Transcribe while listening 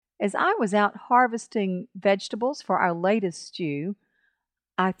As I was out harvesting vegetables for our latest stew,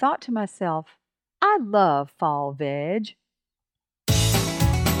 I thought to myself, I love fall veg.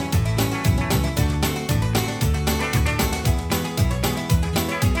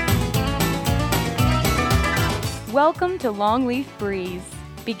 Welcome to Longleaf Breeze.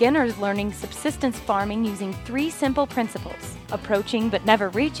 Beginners learning subsistence farming using 3 simple principles, approaching but never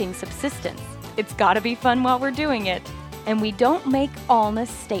reaching subsistence. It's gotta be fun while we're doing it. And we don't make allness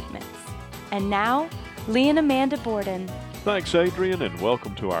statements. And now, Lee and Amanda Borden. Thanks, Adrian, and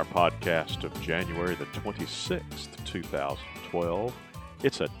welcome to our podcast of January the 26th, 2012.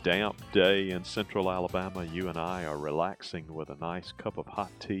 It's a damp day in central Alabama. You and I are relaxing with a nice cup of hot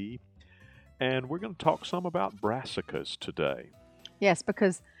tea. And we're going to talk some about brassicas today. Yes,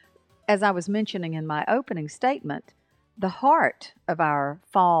 because as I was mentioning in my opening statement, the heart of our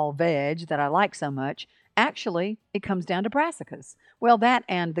fall veg that I like so much, actually, it comes down to brassicas. Well, that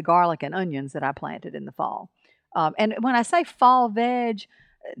and the garlic and onions that I planted in the fall. And when I say fall veg,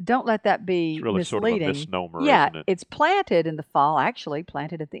 don't let that be It's really misleading. sort of a misnomer, Yeah, isn't it? it's planted in the fall, actually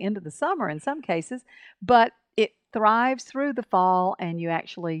planted at the end of the summer in some cases, but it thrives through the fall and you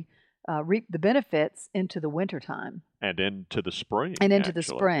actually reap the benefits into the wintertime. And into the spring, And into the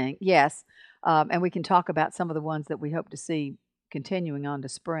actually. spring, yes. And we can talk about some of the ones that we hope to see continuing on to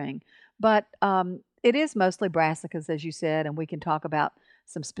spring. But it is mostly brassicas, as you said, and we can talk about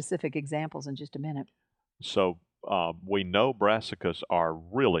some specific examples in just a minute. So we know brassicas are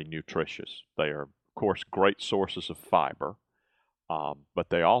really nutritious. They are, of course, great sources of fiber, but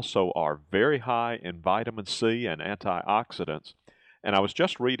they also are very high in vitamin C and antioxidants. And I was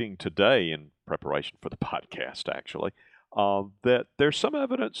just reading today, in preparation for the podcast, actually, that there's some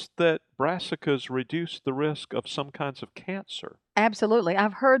evidence that brassicas reduce the risk of some kinds of cancer. Absolutely.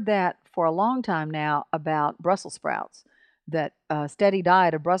 I've heard that for a long time now about Brussels sprouts, that a steady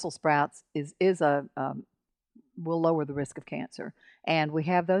diet of Brussels sprouts will lower the risk of cancer. And we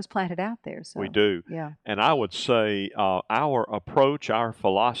have those planted out there. So We do. yeah. And I would say our approach, our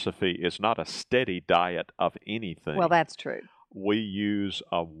philosophy is not a steady diet of anything. Well, that's true. We use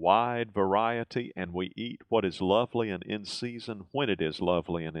a wide variety, and we eat what is lovely and in season when it is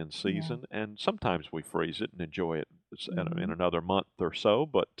lovely and in season. And sometimes we freeze it and enjoy it in another month or so.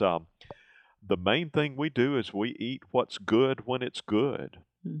 But the main thing we do is we eat what's good when it's good.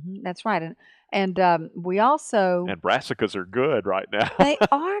 That's right. And we also... And brassicas are good right now. They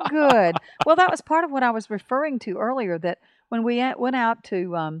are good. Well, that was part of what I was referring to earlier, that when we went out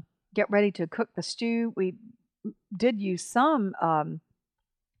to get ready to cook the stew, we did use some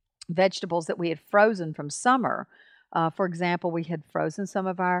vegetables that we had frozen from summer. For example, we had frozen some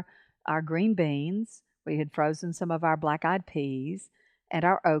of our green beans. We had frozen some of our black-eyed peas and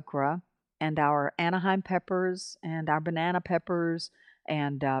our okra and our Anaheim peppers and our banana peppers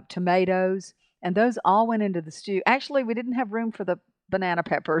and tomatoes. And those all went into the stew. Actually, we didn't have room for the banana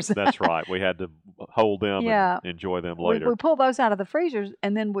peppers. That's right. We had to hold them and enjoy them later. We pulled those out of the freezers,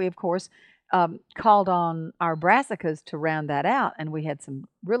 and then we, of course, called on our brassicas to round that out, and we had some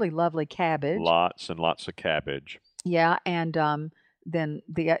really lovely cabbage. Lots and lots of cabbage. Yeah, and then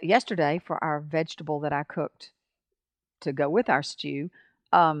yesterday for our vegetable that I cooked to go with our stew,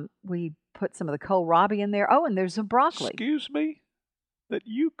 we put some of the kohlrabi in there. Oh, and there's some broccoli. Excuse me? That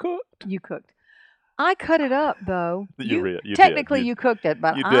you cooked? You cooked. I cut it up, though. You technically, did. you cooked it,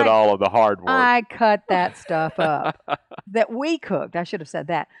 but you did all of the hard work. I cut that stuff up. That we cooked. I should have said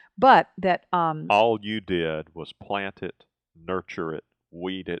that. But that all you did was plant it, nurture it,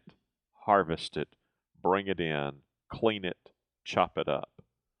 weed it, harvest it, bring it in, clean it, chop it up.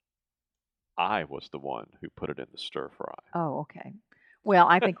 I was the one who put it in the stir fry. Oh, okay. Well,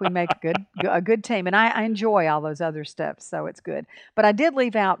 I think we make a good team, and I enjoy all those other steps, so it's good. But I did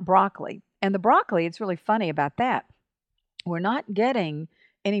leave out broccoli. And the broccoli, it's really funny about that. We're not getting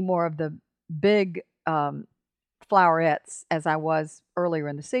any more of the big flowerets as I was earlier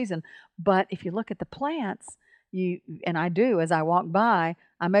in the season. But if you look at the plants, and I do as I walk by,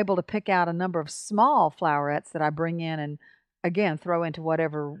 I'm able to pick out a number of small flowerets that I bring in and, again, throw into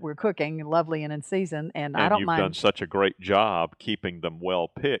whatever we're cooking, lovely and in season. And I don't you've mind. Done such a great job keeping them well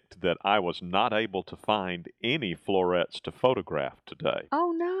picked that I was not able to find any florets to photograph today.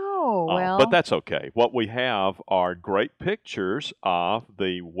 Oh, no. Well, but that's okay. What we have are great pictures of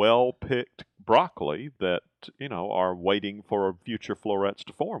the well-picked broccoli that, are waiting for future florets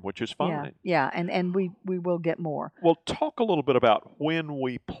to form, which is fine. Yeah, and we will get more. Well, talk a little bit about when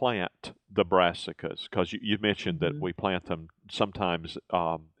we plant the brassicas, because you mentioned that we plant them sometimes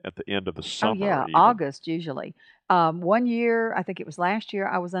at the end of the summer. Oh, yeah, even. August usually. One year, I think it was last year,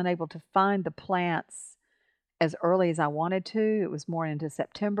 I was unable to find the plants as early as I wanted to. It was more into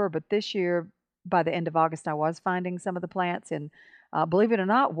September, but this year, by the end of August, I was finding some of the plants, and believe it or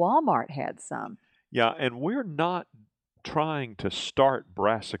not, Walmart had some. Yeah, and we're not trying to start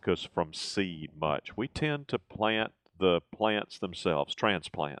brassicas from seed much. We tend to plant the plants themselves,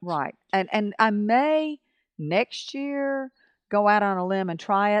 transplants. Right. And I may next year go out on a limb and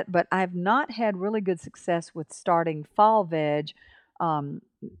try it, but I've not had really good success with starting fall veg, um,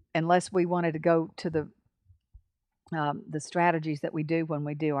 unless we wanted to go to the strategies that we do when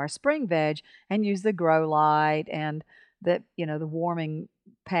we do our spring veg and use the grow light and the warming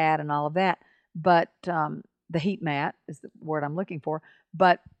pad and all of that. But the heat mat is the word I'm looking for.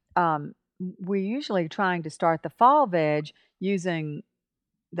 But we're usually trying to start the fall veg using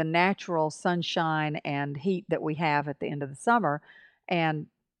the natural sunshine and heat that we have at the end of the summer. And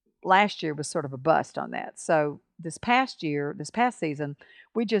last year was sort of a bust on that. So this past season,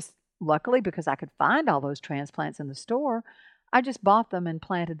 we just luckily, because I could find all those transplants in the store, I just bought them and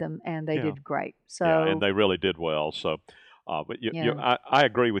planted them, and they Yeah. did great. Yeah, and So they really did well. So, but yeah, I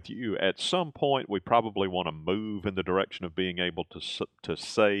agree with you. At some point, we probably want to move in the direction of being able to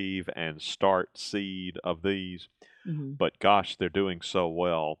save and start seed of these. hmm But gosh, they're doing so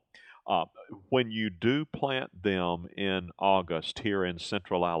well. Uh, when you do plant them in August here in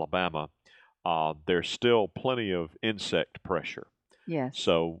central Alabama, there's still plenty of insect pressure. yes,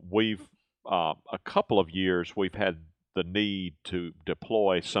 So we've a couple of years we've had the need to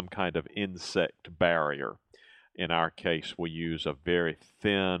deploy some kind of insect barrier. In our case, we use a very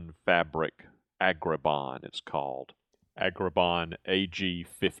thin fabric, Agribon it's called. Agribon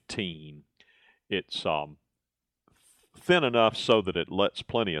AG15. It's thin enough so that it lets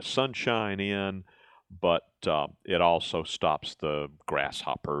plenty of sunshine in, but it also stops the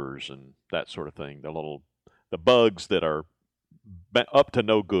grasshoppers and that sort of thing. The bugs that are up to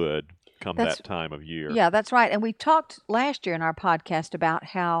no good come that's that time of year. yeah, that's right. And we talked last year in our podcast about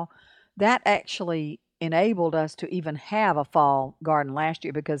how that actually enabled us to even have a fall garden last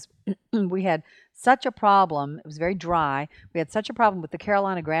year because we had such a problem. It was very dry. We had such a problem with the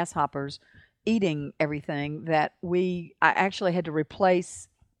Carolina grasshoppers eating everything that I actually had to replace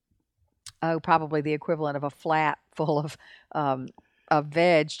probably the equivalent of a flat full of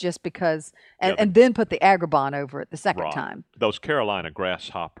veg just because, Yeah, and then put the Agribon over it the second right. time. Those Carolina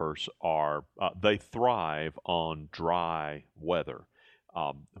grasshoppers they thrive on dry weather.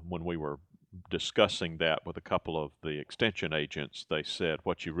 When we were discussing that with a couple of the extension agents, they said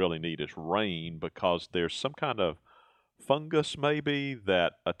what you really need is rain because there's some kind of fungus maybe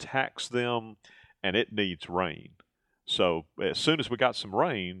that attacks them and it needs rain. So as soon as we got some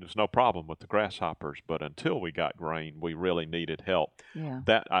rain, there's no problem with the grasshoppers. But until we got rain, we really needed help. Yeah.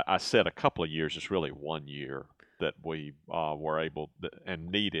 That I said a couple of years. It's really 1 year that we were able and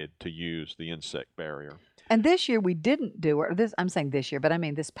needed to use the insect barrier. And this year we didn't do it. I'm saying this year, but I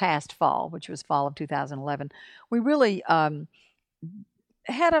mean this past fall, which was fall of 2011. We really I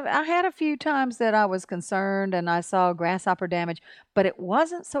had a few times that I was concerned and I saw grasshopper damage, but it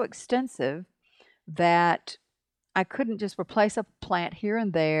wasn't so extensive that I couldn't just replace a plant here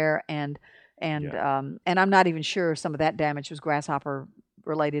and there, and Yeah. and I'm not even sure some of that damage was grasshopper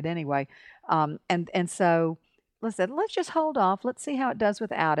related anyway. And so let's just hold off. Let's see how it does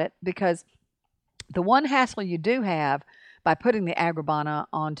without it, because the one hassle you do have by putting the Agribana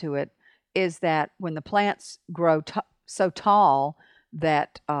onto it is that when the plants grow so tall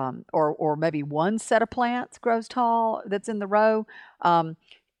that, or maybe one set of plants grows tall that's in the row,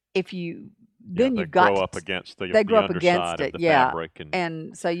 if you then They you've got grow up to, against the they grow up against underside of it, the yeah. fabric,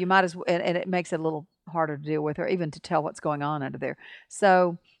 And so you might as well, and it makes it a little harder to deal with, or even to tell what's going on under there.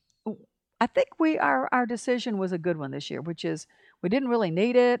 So I think our decision was a good one this year, which is we didn't really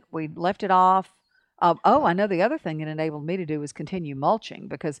need it. We left it off. I know the other thing it enabled me to do was continue mulching,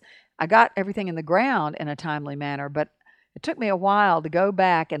 because I got everything in the ground in a timely manner, but it took me a while to go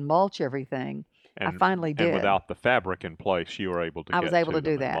back and mulch everything. I finally did. And without the fabric in place, you were able to. I was able to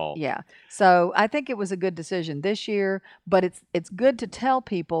do that. Mulch. Yeah. So I think it was a good decision this year, but it's good to tell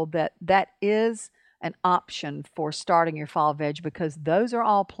people that is an option for starting your fall veg, because those are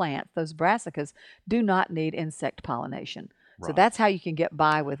all plants. Those brassicas do not need insect pollination. So Right. that's how you can get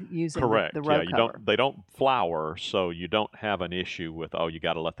by with using Correct. the row cover. They don't flower, so you don't have an issue with you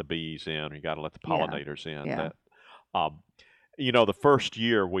got to let the bees in, or you got to let the pollinators in. Yeah. The first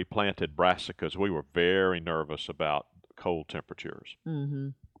year we planted brassicas, we were very nervous about cold temperatures. Mm-hmm.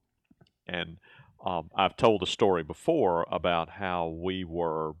 And I've told the story before about how we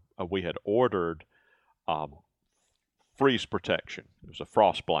had ordered freeze protection. It was a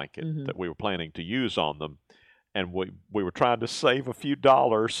frost blanket Mm-hmm. that we were planning to use on them. And we were trying to save a few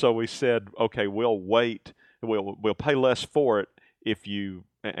dollars, so we said, okay, we'll wait we'll pay less for it if you,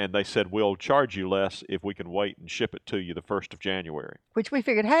 and they said we'll charge you less if we can wait and ship it to you the 1st of January. Which we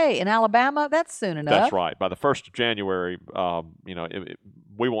figured, hey, in Alabama, that's soon enough. That's right. By the 1st of January,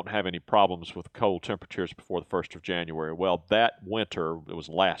 we won't have any problems with cold temperatures before the 1st of January. Well, that winter, it was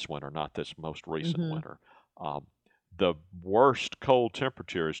last winter, not this most recent winter. The worst cold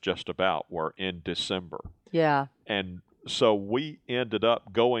temperatures just about were in December. Yeah. And so we ended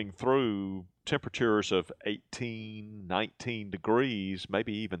up going through temperatures of 18, 19 degrees,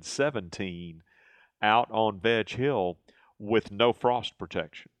 maybe even 17 out on Veg Hill with no frost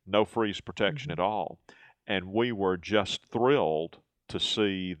protection, no freeze protection at all. And we were just thrilled to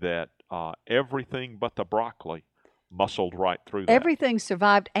see that everything but the broccoli muscled right through that. Everything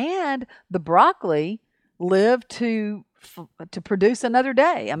survived, and the broccoli lived to produce another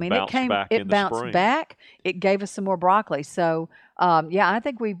day. I mean, it bounced back. It gave us some more broccoli. So, I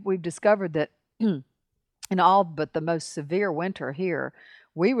think we've discovered that in all but the most severe winter here,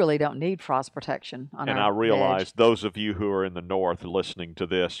 we really don't need frost protection on our veg. And I realize those of you who are in the north listening to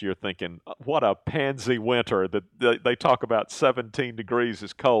this, you're thinking, what a pansy winter. That they talk about 17 degrees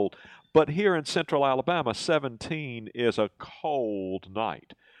is cold. But here in central Alabama, 17 is a cold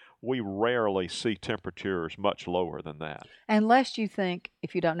night. We rarely see temperatures much lower than that. And lest you think,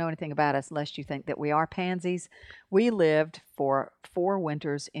 if you don't know anything about us, lest you think that we are pansies, we lived for 4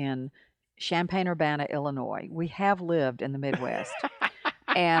 winters in Champaign-Urbana, Illinois. We have lived in the Midwest.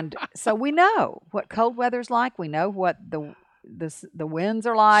 And so we know what cold weather's like. We know what the winds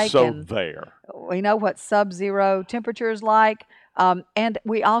are like. So there. We know what sub-zero temperatures like. And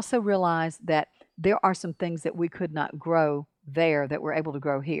we also realize that there are some things that we could not grow there that we're able to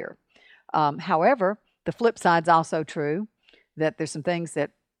grow here. However, the flip side's also true, that there's some things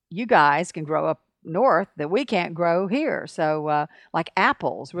that you guys can grow up north that we can't grow here. So like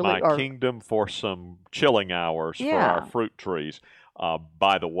apples, really. My kingdom for some chilling hours for our fruit trees.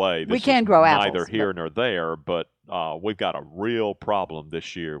 By the way, this we can is grow neither apples, here nor there, but we've got a real problem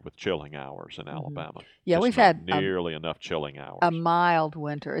this year with chilling hours in Alabama. Yeah, Just we've not had nearly enough chilling hours. A mild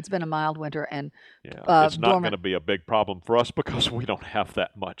winter. It's been a mild winter, and it's not going to be a big problem for us because we don't have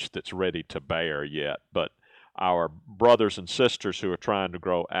that much that's ready to bear yet. But our brothers and sisters who are trying to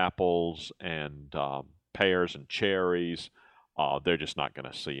grow apples and pears and cherries, they're just not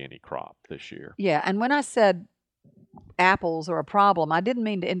going to see any crop this year. Yeah, and when I said apples are a problem, I didn't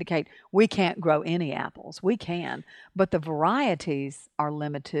mean to indicate we can't grow any apples. We can, but the varieties are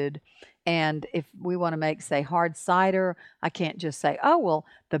limited. And if we want to make, say, hard cider, I can't just say, oh, well,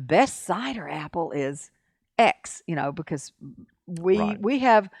 the best cider apple is X, because we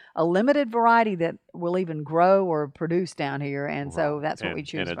have a limited variety that will even grow or produce down here, and so that's what we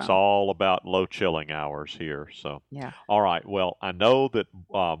choose from. And it's from. all about low chilling hours here. So yeah. All right. Well, I know that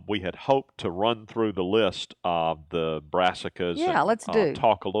we had hoped to run through the list of the brassicas. Yeah, let's do.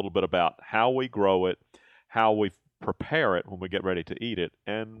 Talk a little bit about how we grow it, how we prepare it when we get ready to eat it,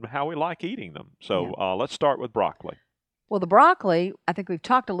 and how we like eating them. So let's start with broccoli. Well, the broccoli, I think we've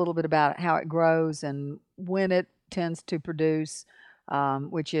talked a little bit about how it grows and when it tends to produce,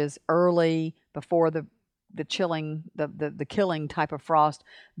 which is early before the chilling, the killing type of frost.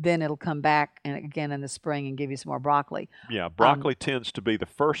 Then it'll come back and again in the spring and give you some more broccoli. Yeah, broccoli tends to be the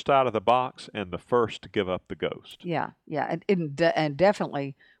first out of the box and the first to give up the ghost. Yeah, and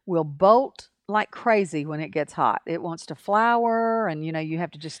definitely will bolt like crazy when it gets hot. It wants to flower, and you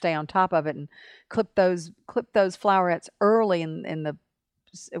have to just stay on top of it and clip those flowerets early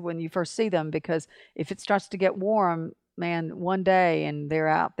when you first see them, because if it starts to get warm, man, one day and they're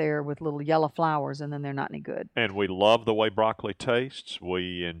out there with little yellow flowers, and then they're not any good. And we love the way broccoli tastes.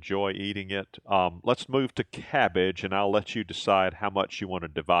 We enjoy eating it. Let's move to cabbage, and I'll let you decide how much you want to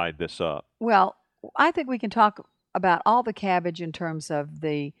divide this up. Well, I think we can talk about all the cabbage in terms of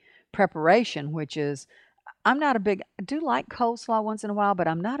the preparation, which is, I do like coleslaw once in a while, but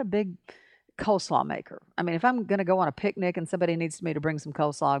I'm not a big coleslaw maker. I mean, if I'm going to go on a picnic and somebody needs me to bring some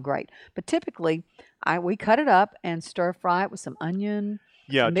coleslaw, great. But typically, we cut it up and stir fry it with some onion.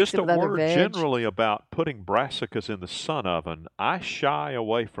 Yeah, just a word generally about putting brassicas in the sun oven. I shy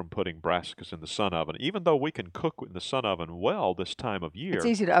away from putting brassicas in the sun oven, even though we can cook in the sun oven well this time of year. It's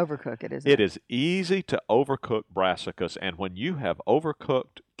easy to overcook it, isn't it? It is easy to overcook brassicas, and when you have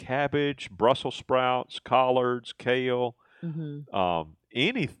overcooked cabbage, Brussels sprouts, collards, kale,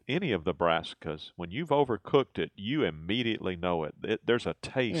 any of the brassicas, when you've overcooked it, you immediately know it. There's a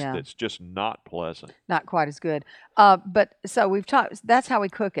taste that's just not pleasant. Not quite as good. But so we've talked, that's how we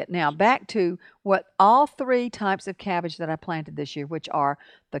cook it. Now back to what all 3 types of cabbage that I planted this year, which are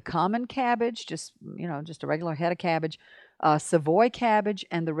the common cabbage, just a regular head of cabbage, Savoy cabbage,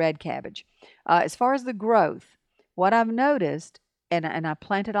 and the red cabbage. As far as the growth, what I've noticed, and I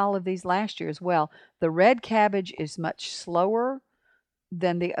planted all of these last year as well, the red cabbage is much slower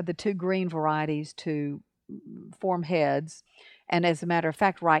than the two green varieties to form heads. And as a matter of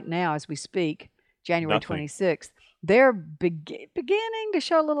fact, right now, as we speak, January Nothing. 26th, they're beginning to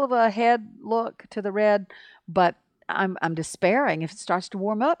show a little of a head look to the red, but I'm despairing if it starts to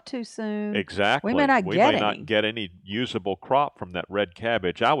warm up too soon. Exactly. We may not get any. Get any usable crop from that red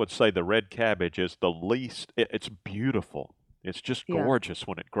cabbage. I would say the red cabbage is the least. It's beautiful. It's just Yeah. gorgeous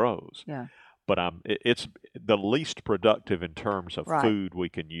when it grows. Yeah. But it's the least productive in terms of Right. food we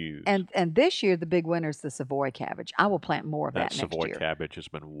can use. And this year the big winner is the Savoy cabbage. I will plant more of that next Savoy year. cabbage has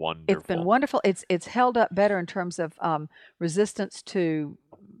been wonderful. It's been wonderful. It's held up better in terms of resistance to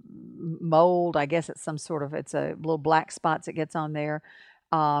mold. I guess it's it's a little black spots it gets on there,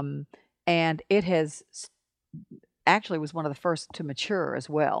 and it has actually was one of the first to mature as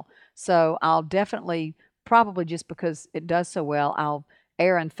well. So I'll definitely, probably just because it does so well, I'll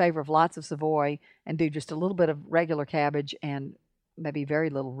err in favor of lots of Savoy and do just a little bit of regular cabbage and maybe very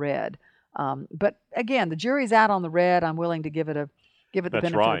little red. But again, the jury's out on the red. I'm willing to give it the That's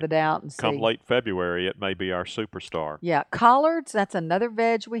benefit right. of the doubt and see. Come late February, it may be our superstar. Yeah, collards, that's another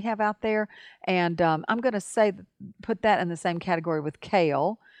veg we have out there. And I'm going to put that in the same category with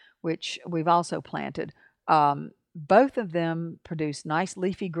kale, which we've also planted. Both of them produce nice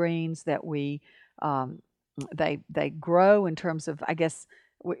leafy greens that they grow in terms of, I guess,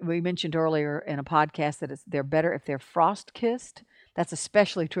 we mentioned earlier in a podcast that they're better if they're frost-kissed. That's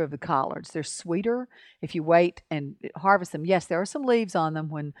especially true of the collards. They're sweeter if you wait and harvest them. Yes, there are some leaves on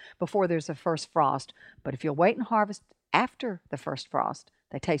them before there's a first frost, but if you'll wait and harvest after the first frost,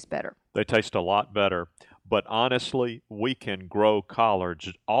 they taste better. They taste a lot better. But honestly, we can grow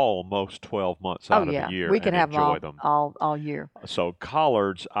collards almost 12 months out of the year we can and have enjoy them them all year. So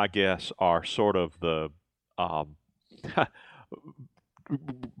collards, I guess, are sort of the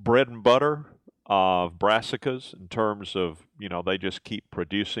bread and butter of brassicas in terms of, they just keep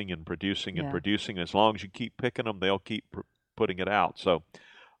producing and producing and producing. As long as you keep picking them, they'll keep putting it out. So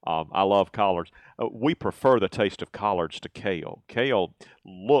I love collards. We prefer the taste of collards to kale. Kale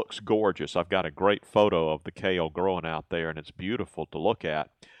looks gorgeous. I've got a great photo of the kale growing out there, and it's beautiful to look at.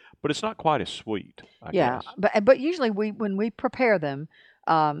 But it's not quite as sweet, I guess. But usually when we prepare them,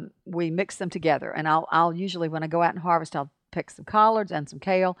 we mix them together. And I'll usually, when I go out and harvest, I'll pick some collards and some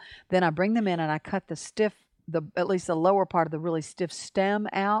kale. Then I bring them in and I cut at least the lower part of the really stiff stem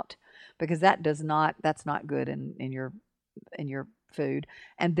out, because that's not good in your food.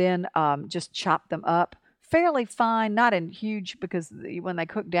 And then just chop them up fairly fine, not in huge, because when they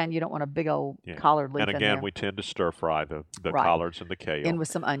cook down, you don't want a big old collard leaf in there. And again, we tend to stir fry the collards and the kale. And with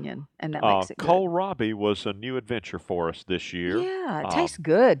some onion, and that makes it good. Kohlrabi was a new adventure for us this year. Yeah, it tastes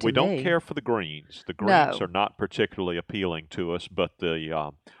good to me. We don't care for the greens. The greens are not particularly appealing to us, but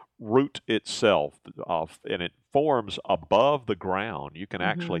the root itself, and it forms above the ground. You can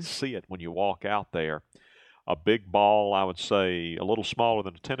actually see it when you walk out there. A big ball, I would say, a little smaller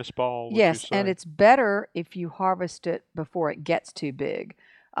than a tennis ball. Yes, and it's better if you harvest it before it gets too big,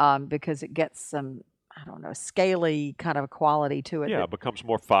 because it gets some, scaly kind of quality to it. Yeah, it becomes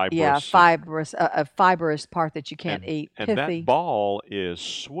more fibrous. Yeah, a fibrous part that you can't eat. And pithy. that ball is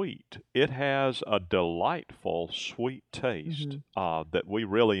sweet. It has a delightful sweet taste that we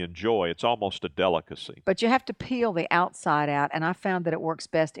really enjoy. It's almost a delicacy. But you have to peel the outside out, and I found that it works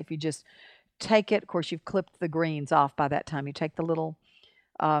best if you just take it. Of course, you've clipped the greens off by that time. You take the little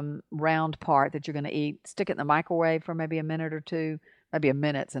round part that you're going to eat, stick it in the microwave for maybe a minute or two, maybe a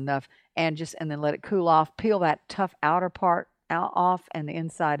minute's enough, and then let it cool off. Peel that tough outer part off, and the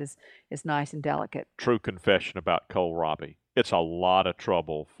inside is nice and delicate. True confession about kohlrabi. It's a lot of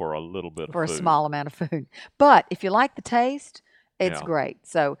trouble for a little bit of food. For a small amount of food. But if you like the taste, it's great.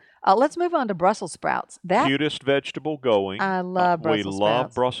 So let's move on to Brussels sprouts. Cutest vegetable going. I love Brussels sprouts. We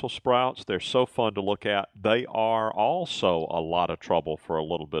love Brussels sprouts. They're so fun to look at. They are also a lot of trouble for a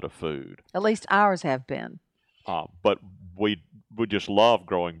little bit of food. At least ours have been. But we just love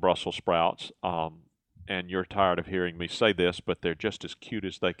growing Brussels sprouts. And you're tired of hearing me say this, but they're just as cute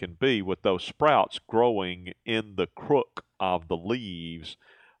as they can be, with those sprouts growing in the crook of the leaves,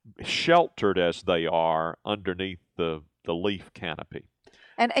 sheltered as they are underneath the leaf canopy.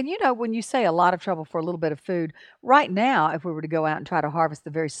 And when you say a lot of trouble for a little bit of food, right now, if we were to go out and try to harvest the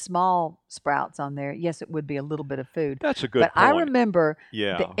very small sprouts on there, yes, it would be a little bit of food. That's a good point. But I remember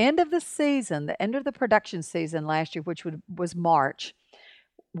the end of the season, the end of the production season last year, which was March.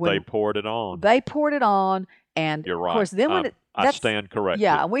 They poured it on. And You're right. Of course, then I stand corrected.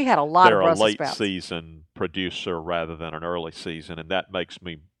 Yeah, we had a lot They're of Brussels a late sprouts. season producer rather than an early season, and that makes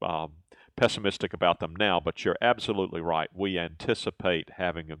me pessimistic about them now. But you're absolutely right. We anticipate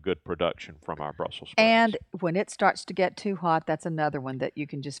having a good production from our Brussels sprouts. And when it starts to get too hot, that's another one that you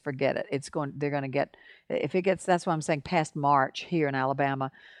can just forget it. They're going to get, if it gets, that's why I'm saying past March here in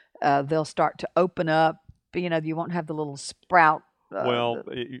Alabama, they'll start to open up. You know, you won't have the little sprout.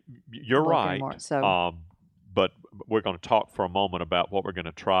 You're right. Anymore, so. But we're going to talk for a moment about what we're going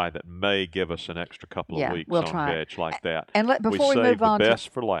to try that may give us an extra couple of weeks we'll on try veg like that. And before we move on, the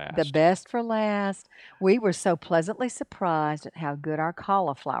best for last. The best for last. We were so pleasantly surprised at how good our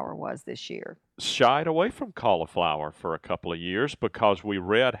cauliflower was this year. Shied away from cauliflower for a couple of years because we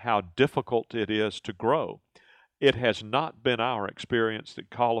read how difficult it is to grow. It has not been our experience that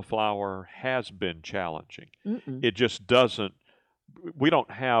cauliflower has been challenging. Mm-mm. It just doesn't. We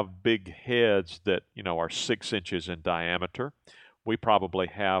don't have big heads that, are 6 inches in diameter. We probably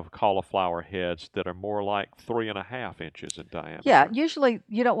have cauliflower heads that are more like 3.5 inches in diameter. Yeah, usually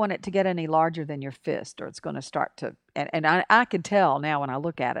you don't want it to get any larger than your fist, or it's going to start to, and I can tell now when I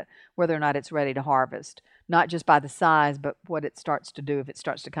look at it whether or not it's ready to harvest, not just by the size, but what it starts to do if it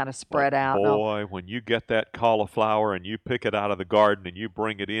starts to kind of spread out. Boy, when you get that cauliflower and you pick it out of the garden and you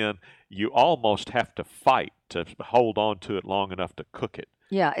bring it in, you almost have to fight to hold on to it long enough to cook it.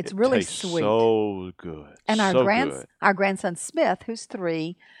 Yeah, it's really tastes sweet. So good. And good. Our grandson Smith, who's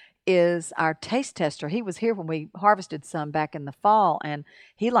 3, is our taste tester. He was here when we harvested some back in the fall, and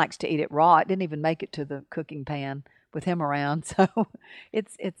he likes to eat it raw. It didn't even make it to the cooking pan with him around, so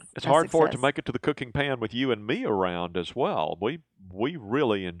it's hard for it to make it to the cooking pan with you and me around as well. We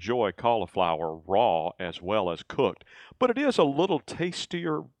really enjoy cauliflower raw as well as cooked, but it is a little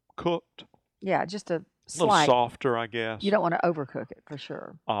tastier cooked. Yeah, just a little softer, I guess. You don't want to overcook it, for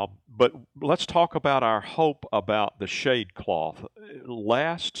sure. But let's talk about our hope about the shade cloth.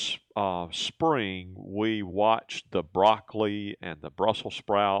 Last spring, we watched the broccoli and the Brussels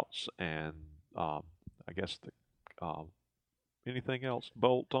sprouts and I guess anything else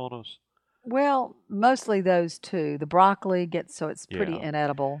bolt on us? Well, mostly those two. The broccoli gets so it's pretty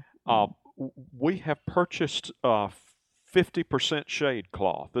inedible. We have purchased 50% shade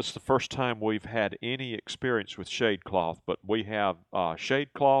cloth. This is the first time we've had any experience with shade cloth, but we have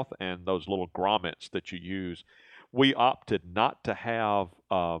shade cloth and those little grommets that you use. We opted not to have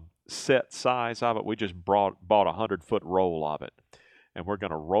set size of it. We just bought a 100-foot roll of it. And we're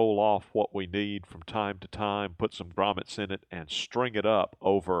going to roll off what we need from time to time, put some grommets in it, and string it up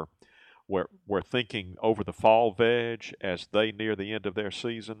over. We're thinking over the fall veg as they near the end of their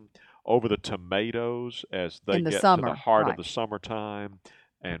season, over the tomatoes as they get to the heart of the summertime,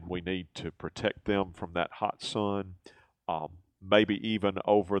 and we need to protect them from that hot sun. Maybe even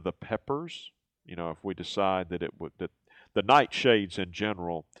over the peppers. If we decide that that the nightshades in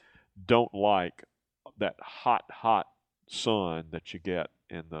general don't like that hot sun that you get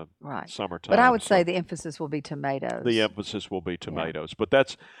in the summertime. But I would say the emphasis will be tomatoes. The emphasis will be tomatoes. Yeah.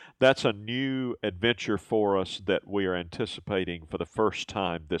 But that's a new adventure for us that we are anticipating for the first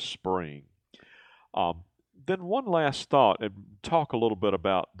time this spring. Then one last thought, and talk a little bit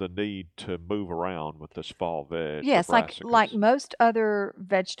about the need to move around with this fall veg. Yes, like most other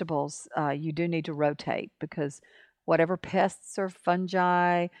vegetables, you do need to rotate because whatever pests or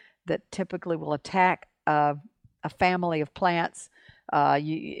fungi that typically will attack a family of plants,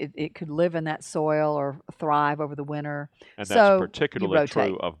 it could live in that soil or thrive over the winter. And that's particularly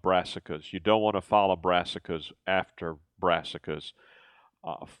true of brassicas. You don't want to follow brassicas after brassicas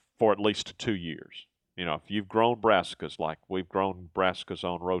for at least 2 years. If you've grown brassicas like we've grown brassicas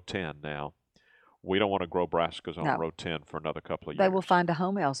on row 10 now, we don't want to grow brassicas on row 10 for another couple of years. They will find a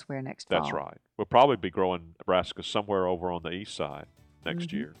home elsewhere next fall. That's right. We'll probably be growing brassicas somewhere over on the east side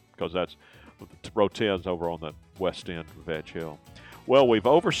next year because that's row 10's over on the west end of Veg Hill. Well, we've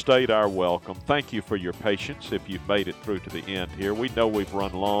overstayed our welcome. Thank you for your patience if you've made it through to the end here. We know we've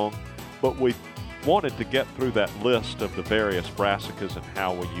run long, but we wanted to get through that list of the various brassicas and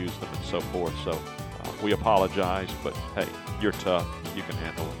how we use them and so forth. So we apologize, but hey, you're tough. You can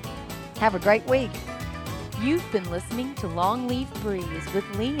handle it. Have a great week. You've been listening to Longleaf Breeze with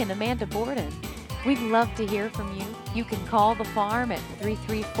Lee and Amanda Borden. We'd love to hear from you. You can call the farm at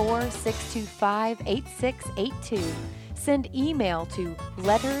 334-625-8682. Send email to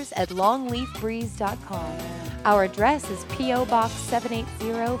letters@longleafbreeze.com. Our address is P.O. Box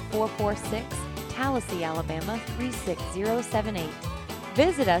 780-446, Tallahassee, Alabama 36078.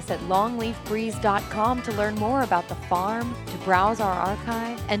 Visit us at longleafbreeze.com to learn more about the farm, to browse our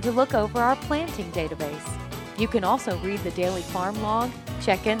archive, and to look over our planting database. You can also read the daily farm log,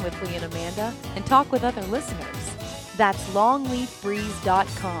 check in with Lee and Amanda, and talk with other listeners. That's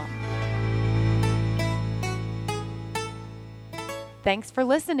longleafbreeze.com. Thanks for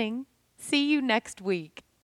listening. See you next week.